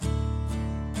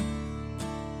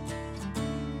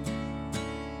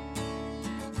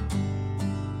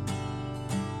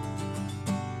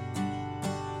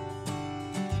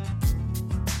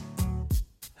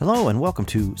Hello and welcome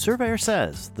to Surveyor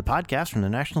Says, the podcast from the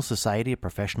National Society of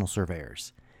Professional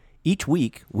Surveyors. Each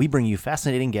week, we bring you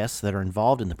fascinating guests that are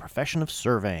involved in the profession of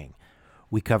surveying.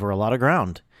 We cover a lot of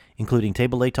ground, including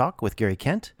Table A Talk with Gary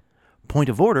Kent, Point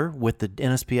of Order with the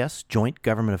NSPS Joint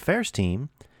Government Affairs Team,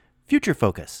 Future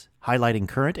Focus, highlighting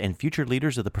current and future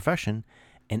leaders of the profession,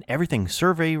 and everything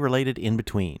survey-related in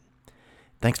between.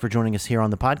 Thanks for joining us here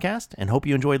on the podcast, and hope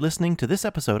you enjoyed listening to this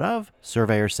episode of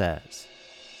Surveyor Says.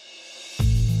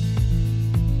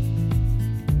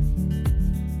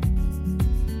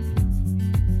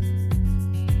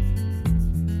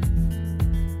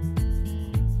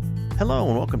 Hello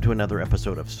and welcome to another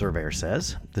episode of Surveyor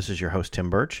Says. This is your host, Tim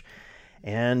Birch.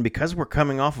 And because we're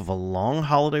coming off of a long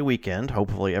holiday weekend,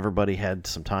 hopefully everybody had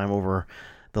some time over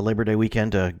the Labor Day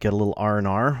weekend to get a little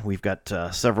R&R. We've got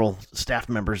several staff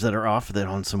members that are off that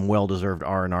on some well-deserved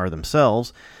R&R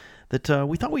themselves, that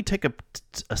we thought we'd take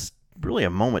a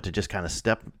moment to just kind of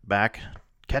step back,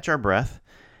 catch our breath,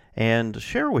 and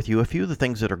share with you a few of the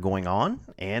things that are going on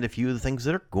and a few of the things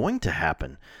that are going to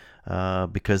happen.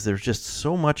 Because there's just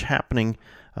so much happening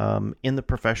in the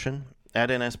profession, at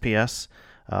NSPS,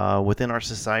 within our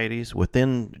societies,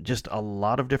 within just a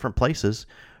lot of different places.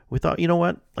 We thought, you know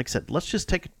what, like I said, let's just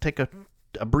take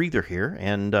a breather here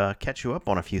and catch you up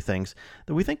on a few things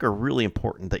that we think are really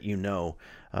important that you know.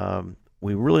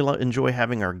 We really enjoy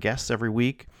having our guests every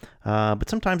week, but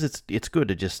sometimes it's good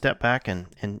to just step back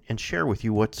and share with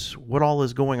you what all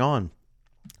is going on,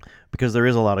 because there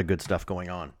is a lot of good stuff going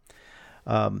on.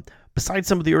 Besides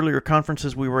some of the earlier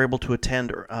conferences we were able to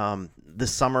attend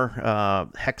this summer,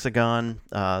 Hexagon,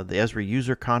 the Esri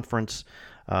User Conference,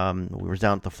 we were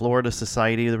down at the Florida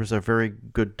Society. There was a very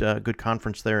good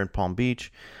conference there in Palm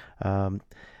Beach. A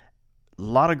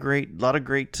lot of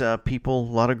great people,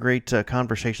 a lot of great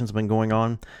conversations have been going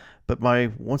on. But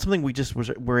something we just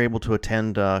were able to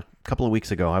attend a couple of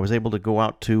weeks ago. I was able to go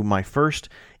out to my first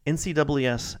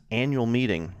NCWS annual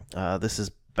meeting. This is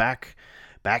back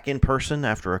in person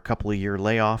after a couple of year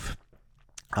layoff,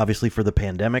 obviously for the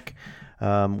pandemic.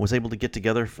 Was able to get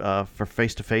together for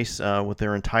face-to-face with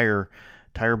their entire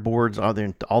boards,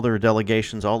 all their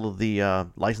delegations, all of the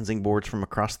licensing boards from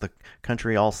across the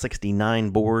country, all 69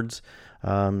 boards.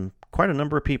 Quite a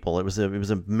number of people. It was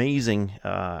amazing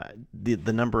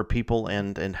the number of people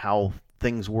and how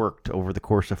things worked over the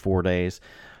course of 4 days.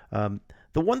 The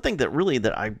one thing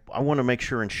that I want to make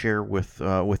sure and share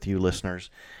with you listeners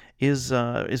is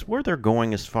where they're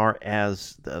going as far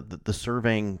as the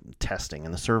surveying testing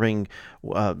and the surveying,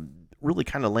 really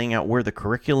kind of laying out where the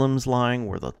curriculum's lying,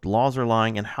 where the laws are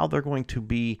lying, and how they're going to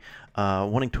be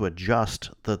wanting to adjust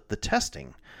the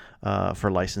testing for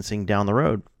licensing down the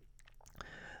road.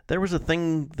 There was a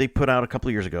thing they put out a couple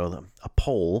of years ago, a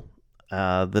poll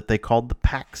that they called the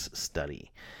PACS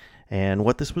study. And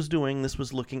what this was doing, this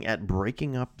was looking at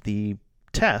breaking up the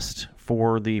test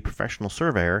for the professional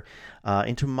surveyor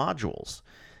into modules,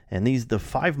 and the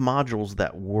 5 modules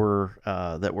that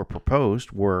were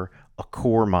proposed were a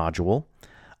core module,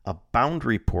 a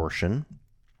boundary portion,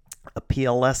 a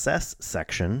PLSS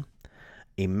section,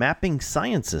 a mapping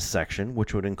sciences section,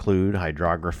 which would include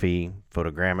hydrography,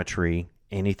 photogrammetry,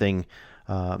 anything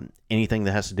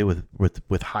that has to do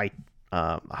with high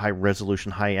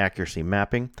resolution, high accuracy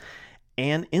mapping,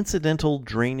 and incidental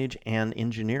drainage and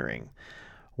engineering.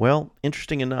 Well,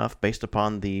 interesting enough, based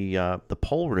upon the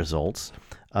poll results,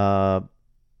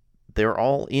 they're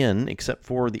all in except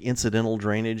for the incidental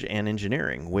drainage and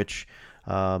engineering, which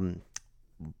kind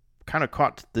of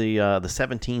caught the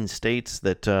 17 states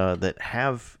that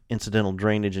have incidental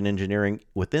drainage and engineering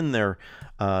within their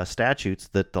statutes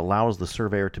that allows the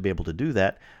surveyor to be able to do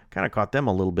that. Kind of caught them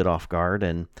a little bit off guard,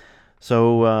 and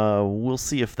so we'll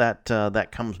see if that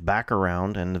comes back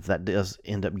around, and if that does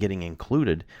end up getting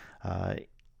included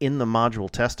in the module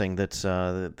testing that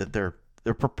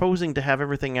they're proposing to have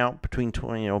everything out between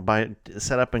by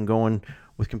set up and going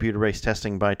with computer-based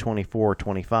testing by 24 or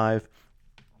 25.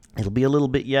 It'll be a little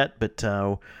bit yet, but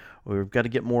we've got to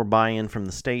get more buy-in from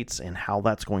the states and how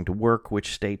that's going to work,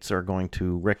 which states are going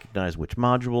to recognize which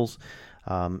modules.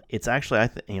 It's actually,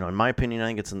 in my opinion, I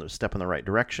think it's a step in the right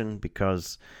direction,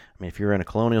 because if you're in a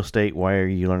colonial state, why are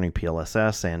you learning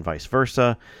PLSS and vice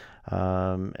versa?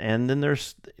 And then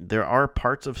there are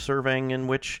parts of surveying in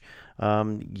which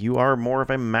you are more of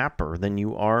a mapper than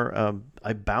you are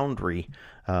a boundary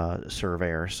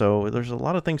surveyor. So there's a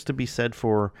lot of things to be said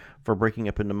for breaking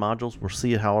up into modules. We'll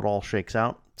see how it all shakes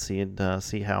out. See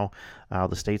how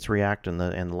the states react and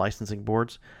the licensing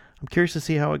boards. I'm curious to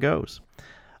see how it goes.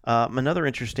 Another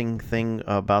interesting thing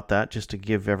about that, just to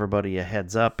give everybody a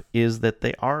heads up, is that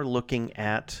they are looking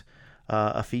at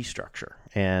a fee structure,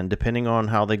 and depending on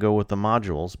how they go with the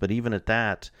modules, but even at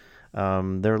that,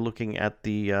 they're looking at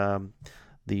the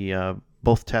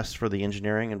both tests for the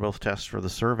engineering and both tests for the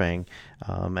surveying,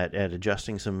 at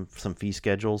adjusting some fee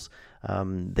schedules.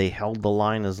 They held the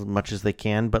line as much as they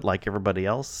can, but like everybody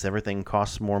else, everything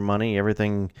costs more money.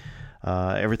 Everything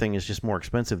is just more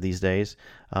expensive these days.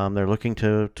 They're looking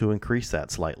to increase that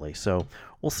slightly. So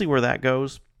we'll see where that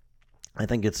goes. I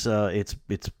think it's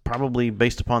probably,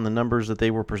 based upon the numbers that they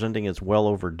were presenting, it's well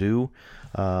overdue.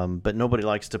 But nobody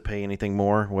likes to pay anything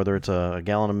more, whether it's a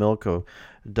gallon of milk, a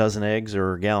dozen eggs,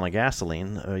 or a gallon of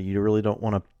gasoline. You really don't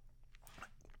want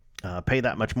to pay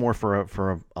that much more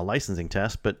for a licensing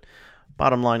test. But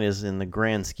bottom line is, in the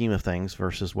grand scheme of things,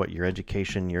 versus what your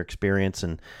education, your experience,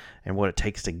 and what it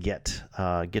takes to get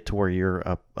to where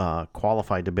you're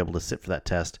qualified to be able to sit for that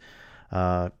test.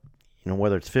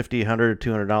 Whether it's $50, $100,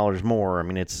 $200 more, I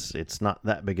mean, it's not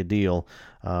that big a deal.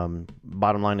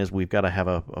 Bottom line is, we've got to have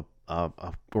a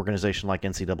organization like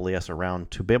NCAAS around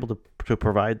to be able to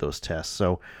provide those tests.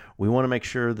 So we want to make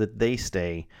sure that they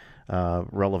stay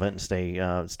relevant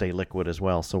and stay liquid as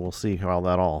well. So we'll see how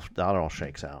that all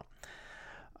shakes out.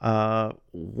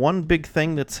 One big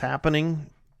thing that's happening,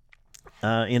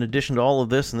 in addition to all of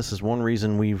this, and this is one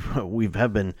reason we've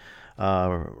been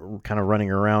kind of running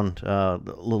around a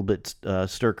little bit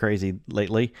stir crazy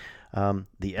lately.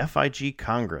 The FIG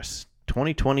Congress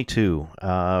 2022.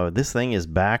 This thing is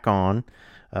back on.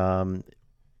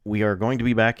 We are going to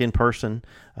be back in person.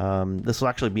 This will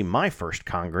actually be my first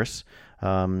Congress.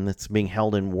 It's being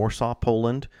held in Warsaw,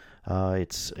 Poland.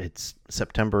 It's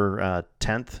September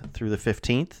 10th through the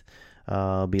 15th.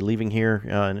 I'll be leaving here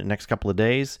in the next couple of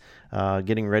days,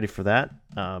 getting ready for that.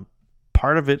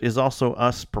 Part of it is also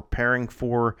us preparing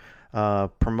for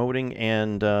promoting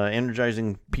and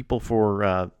energizing people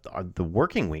for the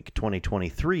Working Week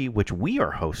 2023, which we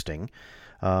are hosting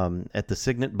at the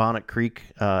Signet Bonnet Creek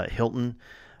Hilton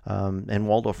and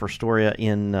Waldorf Astoria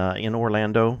in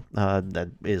Orlando. That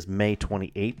is May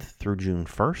 28th through June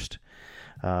 1st.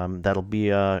 That'll be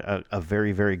a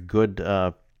very, very good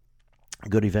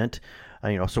event.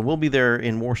 So we'll be there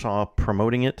in Warsaw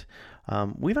promoting it.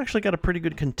 We've actually got a pretty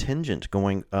good contingent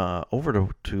going over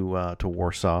to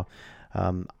Warsaw.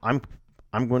 I'm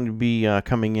going to be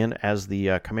coming in as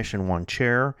the Commission 1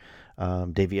 chair.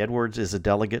 Davey Edwards is a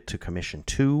delegate to Commission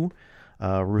 2.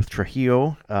 Ruth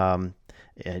Trujillo,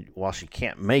 while she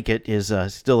can't make it, is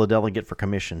still a delegate for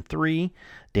Commission 3.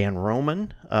 Dan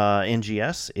Roman,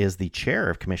 NGS, is the chair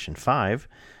of Commission 5.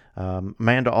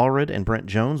 Amanda Allred and Brent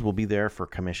Jones will be there for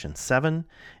Commission 7,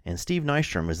 and Steve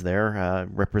Nystrom is there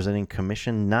representing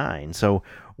Commission 9. So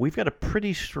we've got a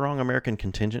pretty strong American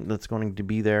contingent that's going to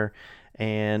be there,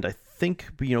 and I think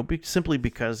simply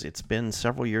because it's been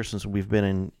several years since we've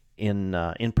been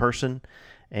in person,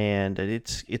 and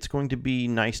it's going to be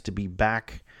nice to be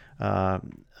back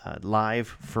live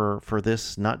for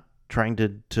this, not trying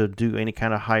to do any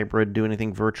kind of hybrid, do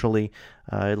anything virtually.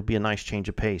 It'll be a nice change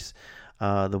of pace.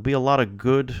 There'll be a lot of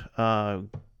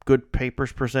good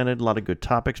papers presented, a lot of good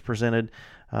topics presented,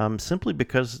 simply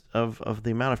because of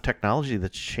the amount of technology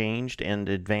that's changed and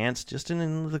advanced just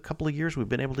in the couple of years we've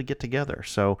been able to get together.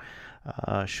 So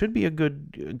should be a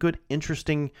good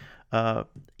interesting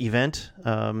event.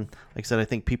 Like I said, I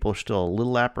think people are still a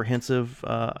little apprehensive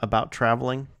about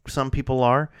traveling. Some people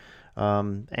are.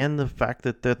 And the fact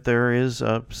that there is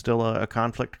still a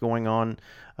conflict going on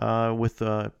with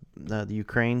the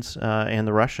Ukrainians and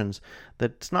the Russians,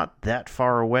 that's not that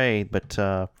far away, but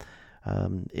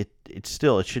it's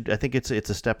still, I think it's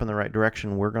a step in the right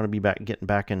direction. We're going to be getting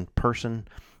back in person,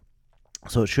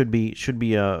 so it should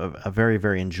be a very,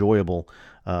 very enjoyable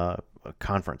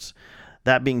conference.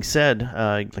 That being said,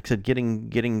 like I said,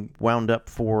 getting wound up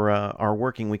for our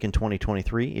Working Week in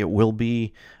 2023. It will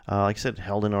be, like I said,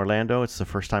 held in Orlando. It's the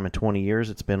first time in 20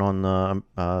 years it's been on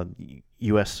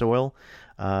U.S. soil.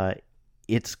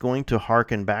 It's going to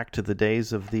harken back to the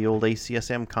days of the old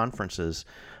ACSM conferences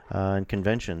and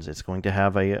conventions. It's going to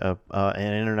have an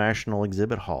international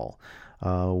exhibit hall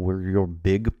where your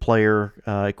big player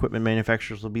equipment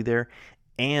manufacturers will be there.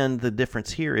 And the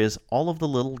difference here is all of the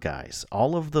little guys,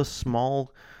 all of the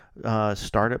small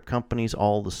startup companies,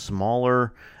 all the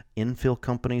smaller infill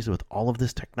companies with all of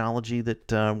this technology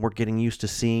that we're getting used to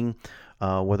seeing,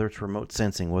 whether it's remote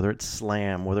sensing, whether it's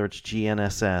SLAM, whether it's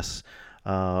GNSS,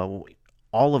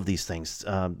 all of these things,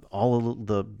 all of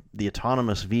the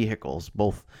autonomous vehicles,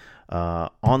 both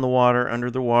on the water, under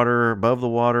the water, above the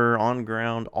water, on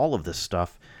ground, all of this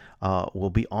stuff will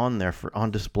be on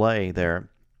display there.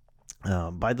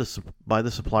 By the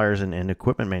suppliers and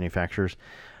equipment manufacturers,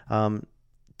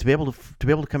 to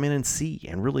be able to come in and see,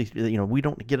 and really, we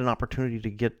don't get an opportunity to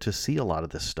get to see a lot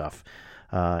of this stuff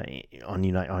on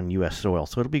U.S. soil.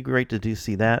 So it'll be great to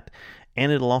see that,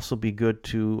 and it'll also be good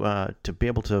to be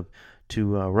able to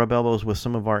rub elbows with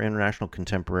some of our international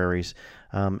contemporaries,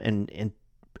 and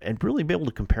really be able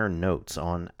to compare notes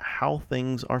on how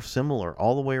things are similar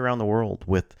all the way around the world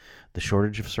with the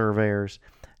shortage of surveyors,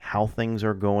 how things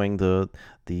are going, the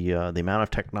amount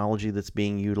of technology that's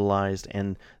being utilized,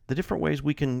 and the different ways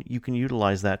you can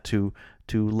utilize that to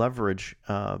leverage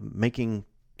making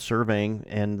surveying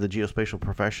and the geospatial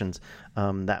professions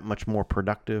that much more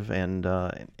productive and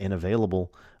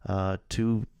available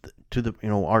to the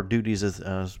our duties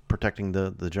as protecting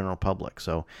the general public.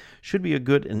 So should be a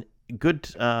good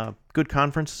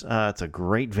conference. It's a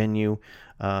great venue.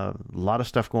 A lot of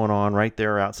stuff going on right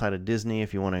there outside of Disney.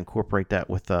 If you want to incorporate that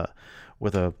with a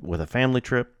family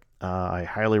trip, I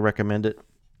highly recommend it.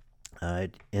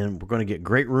 And we're going to get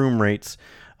great room rates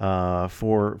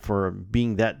for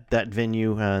being that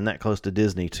venue and that close to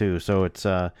Disney too. So it's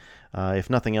if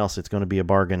nothing else, it's going to be a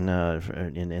bargain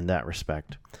in that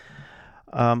respect.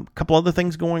 A couple other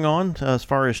things going on as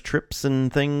far as trips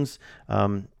and things.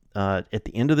 At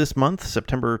the end of this month,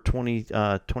 September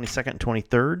 22nd and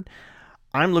 23rd,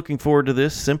 I'm looking forward to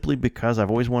this simply because I've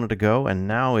always wanted to go, and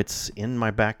now it's in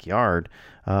my backyard.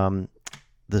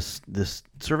 This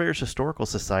Surveyors Historical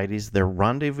Society's their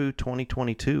Rendezvous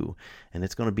 2022, and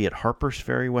it's going to be at Harpers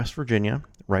Ferry, West Virginia,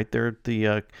 right there at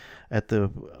the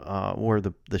where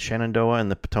the Shenandoah and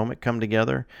the Potomac come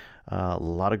together. A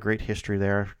lot of great history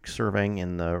there, surveying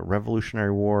in the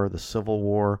Revolutionary War, the Civil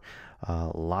War.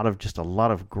 A lot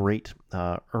of great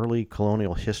early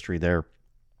colonial history there.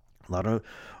 A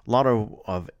lot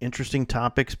of interesting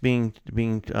topics being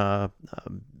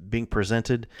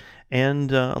presented,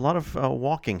 and a lot of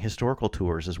walking historical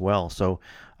tours as well. So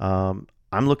I'm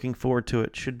looking forward to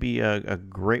it. Should be a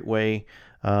great way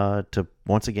to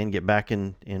once again get back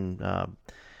get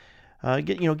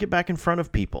back in front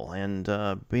of people, and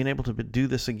being able to do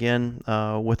this again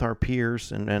with our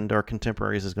peers and our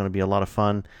contemporaries is going to be a lot of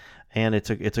fun. And it's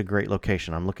a great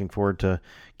location. I'm looking forward to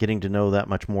getting to know that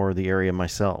much more of the area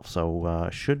myself. So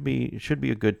should be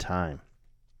a good time.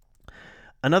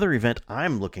 Another event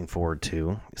I'm looking forward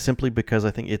to, simply because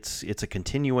I think it's a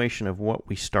continuation of what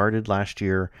we started last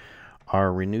year,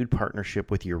 our renewed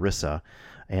partnership with ERISA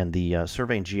and the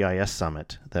Surveying GIS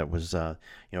Summit that was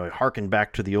harkened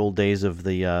back to the old days of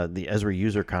the Esri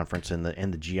User Conference and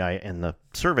the GI and the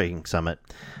Surveying Summit.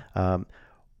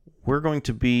 We're going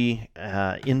to be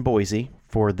in Boise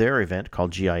for their event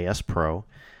called GIS Pro,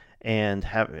 and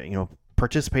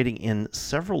participating in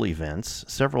several events,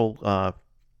 several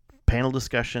panel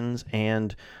discussions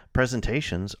and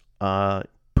presentations,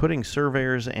 putting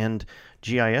surveyors and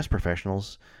GIS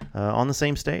professionals on the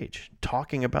same stage,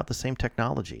 talking about the same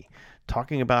technology,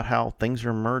 talking about how things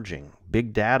are merging.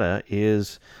 Big data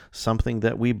is something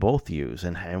that we both use,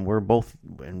 and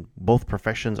both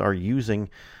professions are using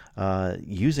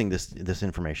this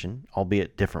information,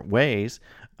 albeit different ways,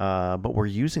 but we're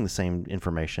using the same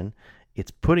information. It's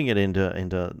putting it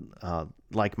into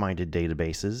like-minded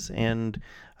databases, and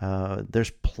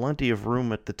there's plenty of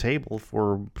room at the table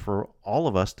for all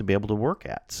of us to be able to work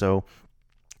at. So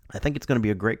I think it's going to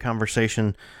be a great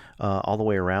conversation all the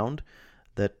way around.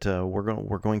 That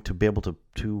we're going to be able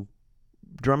to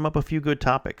drum up a few good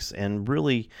topics and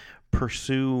really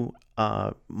pursue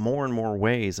more and more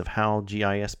ways of how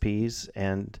GISPs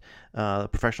and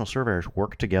professional surveyors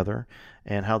work together,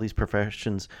 and how these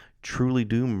professions truly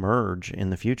do merge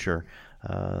in the future.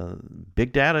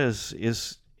 Big data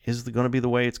is going to be the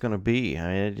way it's going to be. I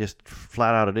mean, it just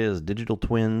flat out it is. Digital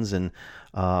twins and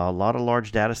a lot of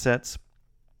large data sets,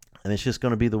 and it's just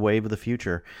going to be the wave of the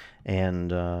future.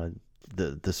 And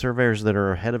the surveyors that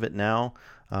are ahead of it now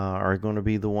are going to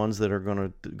be the ones that are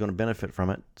going to benefit from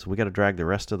it. So we got to drag the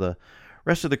rest of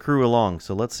the crew along.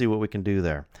 So let's see what we can do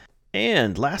there.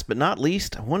 And last but not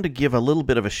least, I wanted to give a little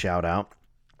bit of a shout out.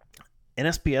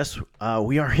 NSPS,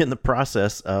 we are in the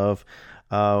process of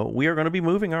we are going to be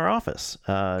moving our office.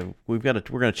 We're going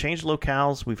to change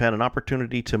locales. We've had an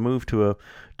opportunity to move to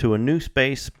a new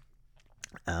space.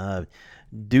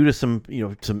 Due to some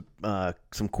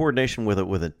coordination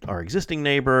with our existing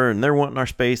neighbor, and they're wanting our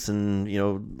space,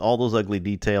 and all those ugly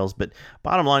details. But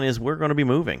bottom line is we're going to be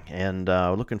moving, and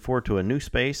looking forward to a new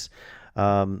space.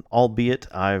 Albeit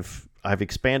I've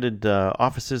expanded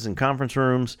offices and conference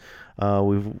rooms.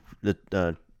 We've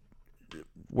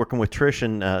working with Trish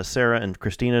and Sarah and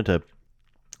Christina to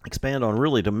expand on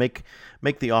really to make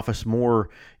the office more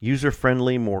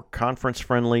user-friendly, more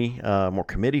conference-friendly, more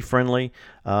committee-friendly,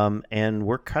 and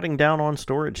we're cutting down on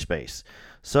storage space.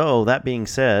 So that being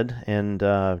said, and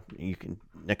you can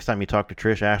next time you talk to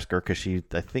Trish, ask her, because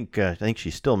I think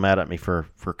she's still mad at me for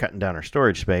cutting down her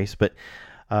storage space, but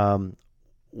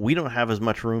we don't have as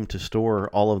much room to store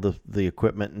all of the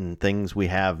equipment and things we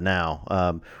have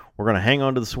now. We're going to hang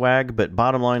on to the swag, but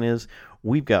bottom line is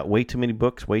we've got way too many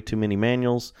books, way too many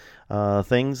manuals,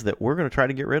 things that we're going to try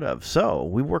to get rid of. So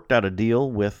we worked out a deal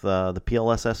with the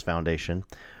PLSS Foundation.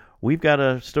 We've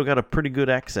still got a pretty good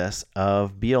access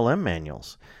of BLM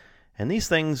manuals. And these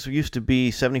things used to be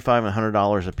 $75 and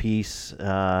 $100 a piece,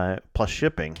 plus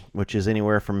shipping, which is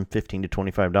anywhere from $15 to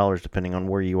 $25, depending on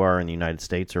where you are in the United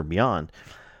States or beyond.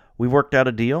 We worked out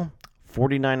a deal,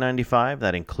 $49.95.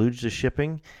 That includes the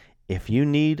shipping. If you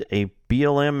need a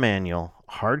BLM manual,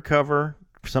 hardcover,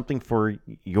 something for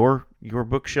your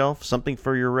bookshelf, something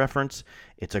for your reference,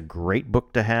 it's a great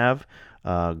book to have,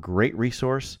 great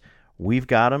resource. We've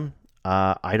got them.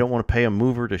 I don't want to pay a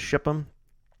mover to ship them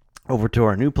over to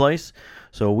our new place,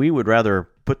 so we would rather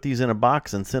put these in a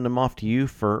box and send them off to you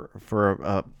for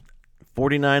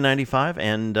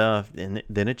 $49.95, and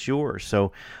then it's yours.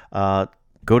 So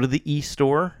go to the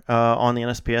e-store on the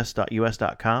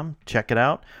nsps.us.com, check it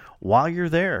out. While you're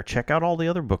there, check out all the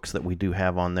other books that we do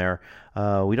have on there.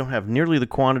 We don't have nearly the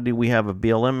quantity we have of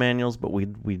BLM manuals, but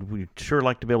we'd sure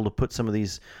like to be able to put some of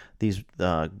these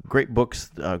great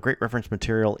books, great reference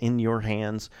material in your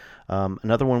hands.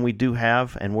 Another one we do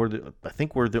have, and I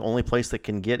think we're the only place that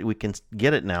can get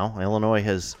it now. Illinois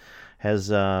has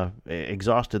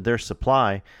exhausted their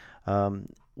supply.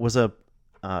 Was a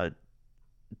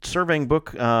surveying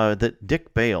book that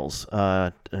Dick Bales,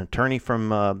 an attorney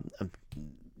from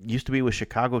used to be with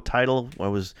Chicago Title,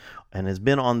 and has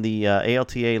been on the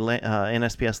ALTA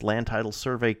NSPS Land Title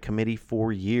Survey Committee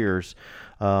for years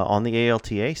on the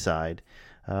ALTA side.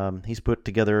 He's put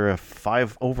together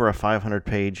over a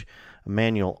 500-page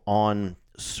manual on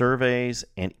surveys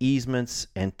and easements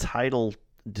and title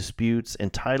disputes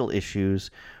and title issues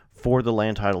for the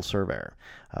land title surveyor.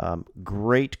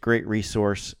 Great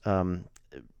resource.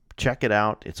 Check it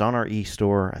out. It's on our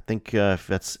e-store. I think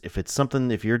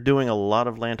if you're doing a lot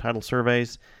of land title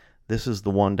surveys, this is the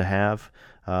one to have,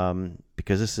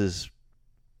 because this is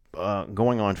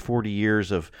going on 40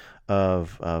 years of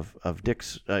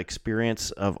Dick's experience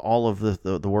of all of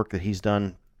the work that he's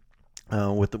done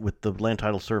with the land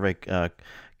title survey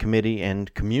committee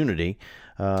and community.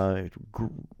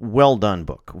 Well done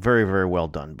book, very well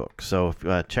done book. So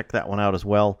check that one out as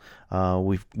well.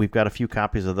 We've got a few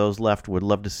copies of those left. Would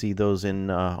love to see those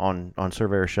on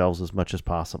surveyor shelves as much as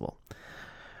possible.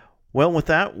 Well, with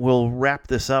that, we'll wrap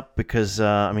this up because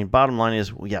bottom line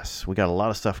is, yes, we got a lot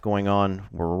of stuff going on.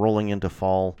 We're rolling into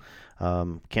fall.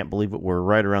 Can't believe it. We're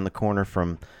right around the corner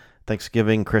from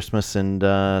Thanksgiving, Christmas, and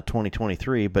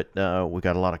 2023. But we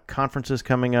got a lot of conferences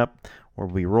coming up. We'll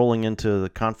be rolling into the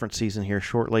conference season here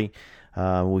shortly.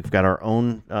 We've got our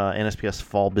own NSPS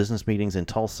fall business meetings in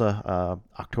Tulsa,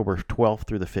 October 12th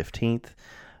through the 15th,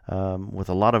 with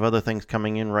a lot of other things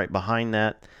coming in right behind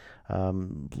that.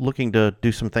 Looking to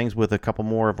do some things with a couple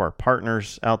more of our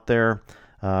partners out there.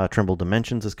 Trimble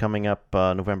Dimensions is coming up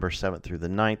November 7th through the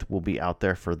 9th. We'll be out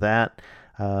there for that.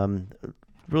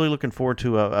 Really looking forward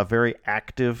to a very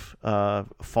active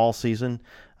fall season.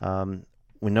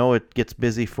 We know it gets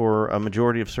busy for a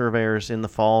majority of surveyors in the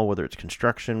fall, whether it's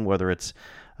construction, whether it's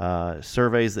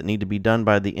surveys that need to be done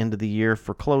by the end of the year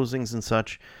for closings and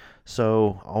such.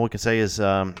 So all we can say is,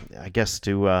 I guess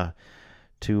to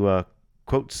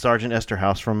quote Sergeant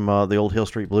Esterhaus from the old Hill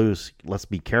Street Blues, let's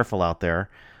be careful out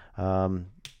there.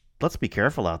 Let's be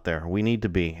careful out there. We need to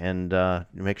be, and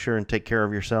make sure and take care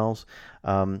of yourselves.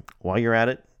 While you're at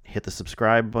it, hit the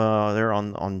subscribe there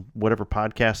on whatever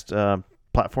podcast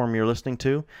platform you're listening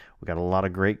to. We got a lot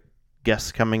of great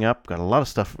guests coming up. Got a lot of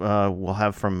stuff we'll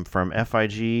have from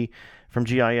FIG, from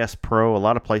GIS Pro, a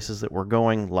lot of places that we're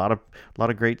going. A lot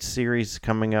of great series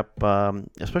coming up,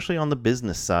 especially on the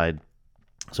business side.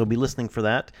 So be listening for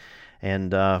that.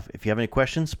 And if you have any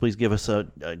questions, please give us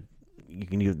you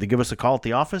can either give us a call at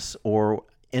the office or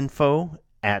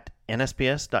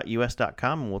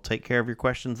info@nsps.us.com, and we'll take care of your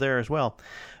questions there as well.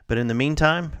 But in the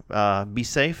meantime, be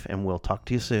safe, and we'll talk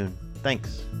to you soon.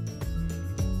 Thanks.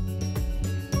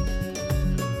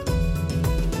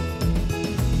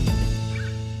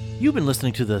 You've been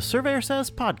listening to the Surveyor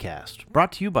Says podcast,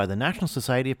 brought to you by the National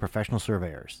Society of Professional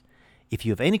Surveyors. If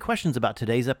you have any questions about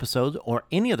today's episode or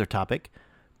any other topic,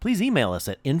 please email us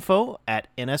at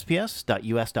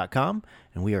info@nsps.us.com,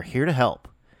 and we are here to help.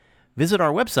 Visit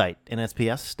our website,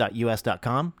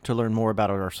 nsps.us.com, to learn more about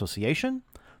our association,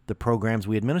 the programs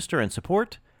we administer and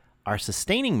support, our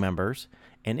sustaining members,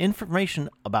 and information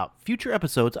about future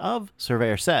episodes of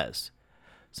Surveyor Says.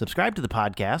 Subscribe to the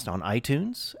podcast on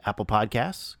iTunes, Apple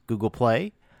Podcasts, Google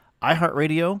Play,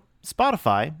 iHeartRadio,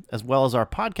 Spotify, as well as our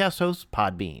podcast host,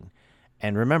 Podbean.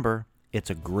 And remember, it's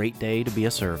a great day to be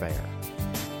a surveyor.